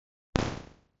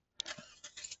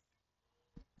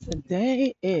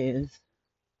Today is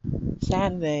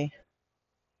Saturday,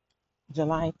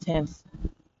 July 10th,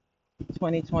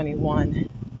 2021,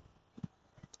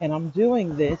 and I'm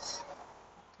doing this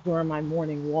during my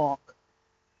morning walk.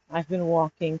 I've been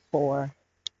walking for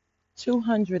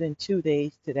 202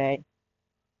 days today,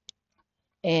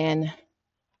 and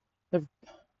the,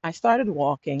 I started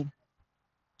walking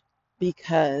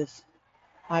because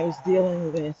I was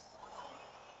dealing with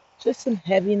just some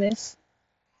heaviness.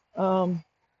 Um,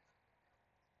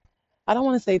 I don't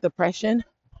want to say depression,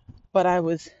 but I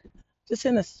was just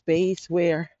in a space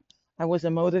where I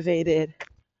wasn't motivated.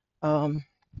 Um,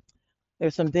 there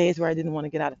were some days where I didn't want to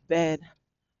get out of bed.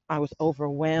 I was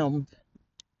overwhelmed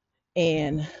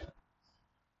and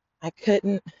I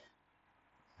couldn't,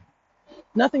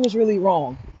 nothing was really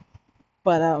wrong.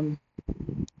 But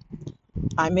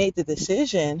I made the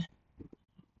decision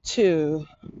to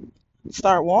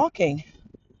start walking.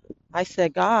 I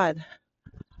said, God,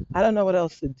 I don't know what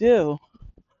else to do,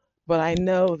 but I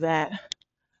know that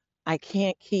I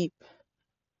can't keep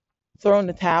throwing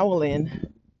the towel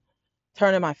in,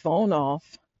 turning my phone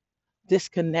off,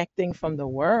 disconnecting from the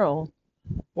world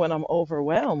when I'm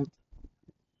overwhelmed.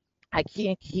 I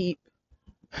can't keep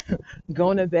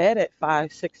going to bed at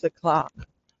 5, 6 o'clock.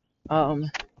 Um,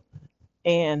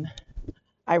 and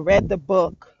I read the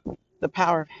book, The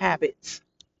Power of Habits.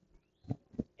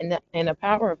 In the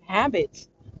Power of Habits,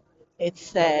 it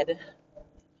said,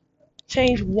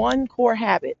 change one core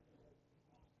habit.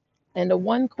 And the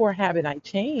one core habit I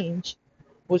changed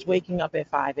was waking up at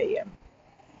 5 a.m.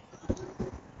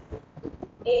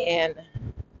 And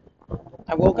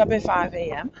I woke up at 5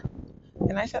 a.m.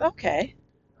 and I said, okay,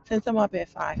 since I'm up at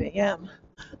 5 a.m.,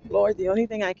 Lord, the only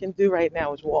thing I can do right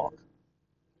now is walk.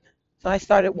 So I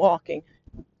started walking.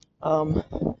 Um,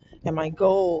 and my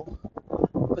goal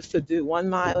was to do 1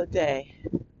 mile a day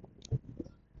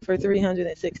for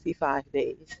 365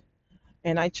 days.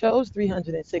 And I chose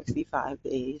 365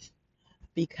 days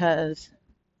because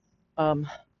um,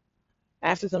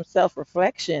 after some self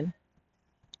reflection,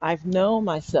 I've known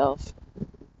myself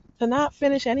to not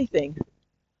finish anything.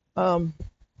 Um,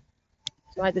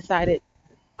 so I decided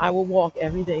I will walk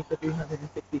every day for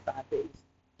 365 days.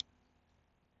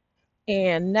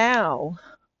 And now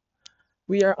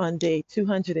we are on day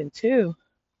 202,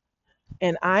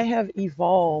 and I have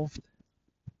evolved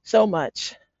so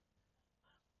much.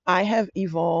 I have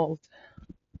evolved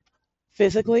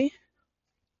physically,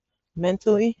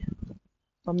 mentally,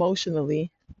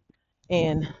 emotionally,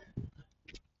 and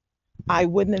I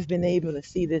wouldn't have been able to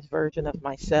see this version of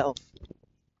myself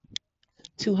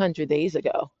 200 days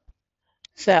ago.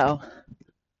 So,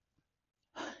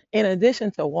 in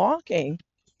addition to walking,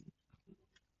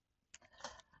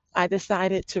 I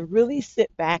decided to really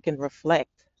sit back and reflect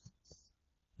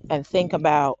and think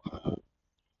about,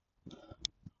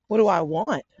 what do I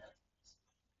want?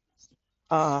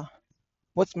 Uh,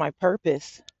 what's my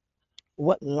purpose?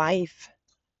 What life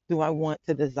do I want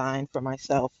to design for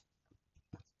myself?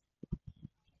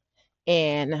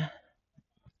 And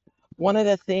one of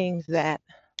the things that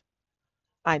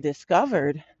I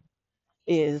discovered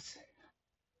is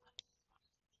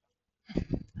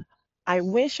I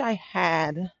wish I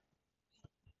had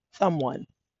someone,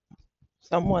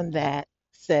 someone that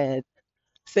said,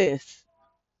 sis,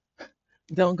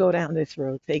 don't go down this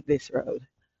road, take this road.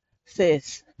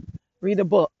 Sis, read a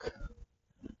book.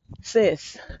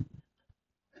 Sis,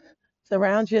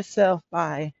 surround yourself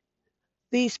by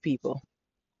these people.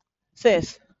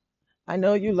 Sis, I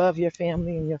know you love your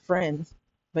family and your friends,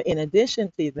 but in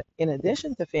addition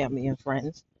to family and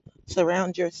friends,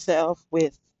 surround yourself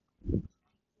with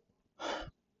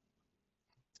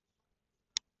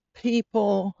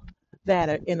people that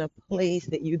are in a place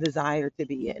that you desire to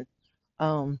be in.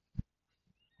 Um,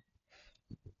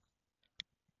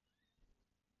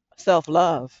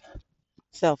 Self-love,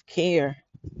 self-care,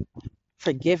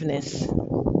 forgiveness,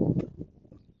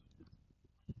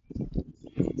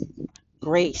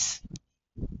 grace.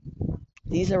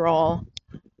 These are all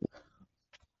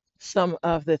some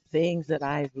of the things that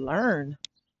I've learned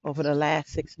over the last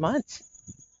 6 months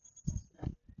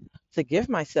to give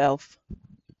myself.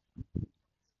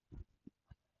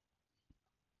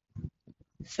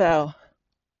 So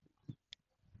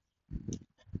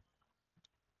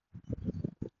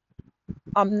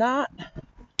I'm not,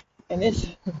 and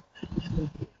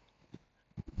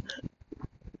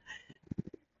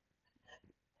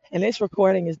this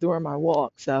recording is during my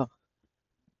walk, so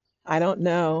I don't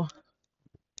know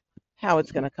how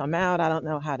it's going to come out. I don't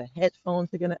know how the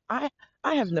headphones are going to. I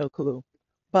have no clue.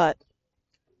 But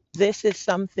this is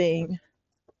something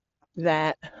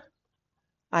that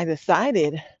I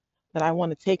decided that I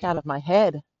want to take out of my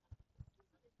head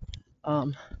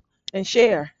um, and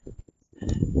share.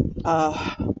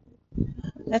 Uh,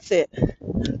 that's it.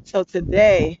 So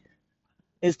today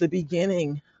is the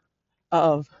beginning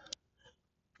of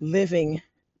living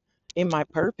in my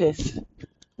purpose.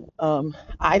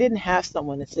 I didn't have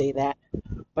someone to say that,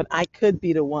 but I could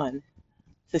be the one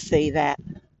to say that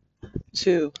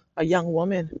to a young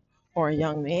woman or a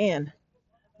young man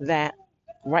that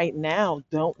right now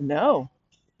don't know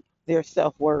their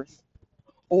self worth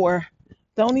or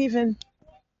don't even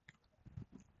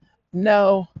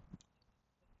know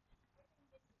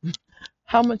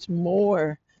how much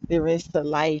more there is to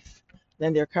life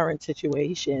than their current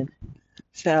situation.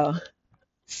 So,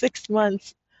 6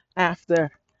 months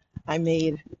after I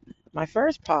made my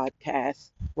first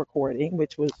podcast recording,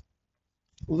 which was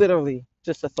literally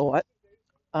just a thought,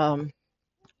 um,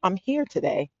 I'm here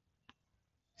today.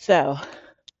 So,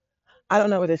 I don't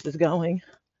know where this is going.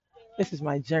 This is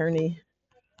my journey.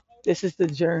 This is the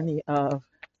journey of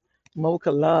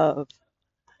Mocha Love.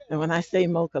 And when I say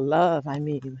Mocha Love, I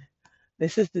mean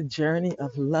this is the journey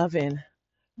of loving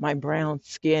my brown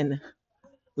skin,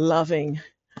 loving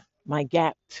my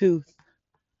gap tooth,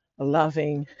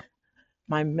 loving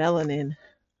my melanin,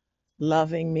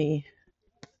 loving me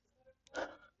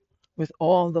with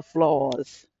all the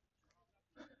flaws,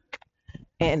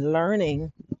 and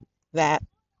learning that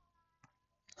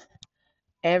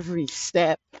every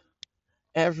step,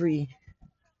 every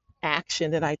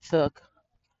action that I took,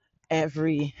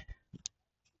 every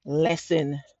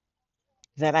lesson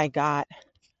that I got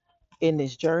in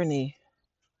this journey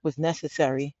was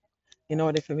necessary in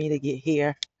order for me to get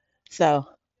here. So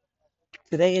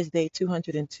today is day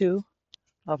 202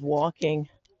 of walking,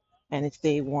 and it's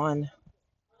day one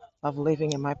of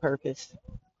living in my purpose.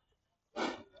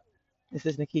 This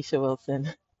is Nikisha Wilson,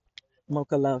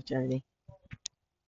 Mocha Love Journey.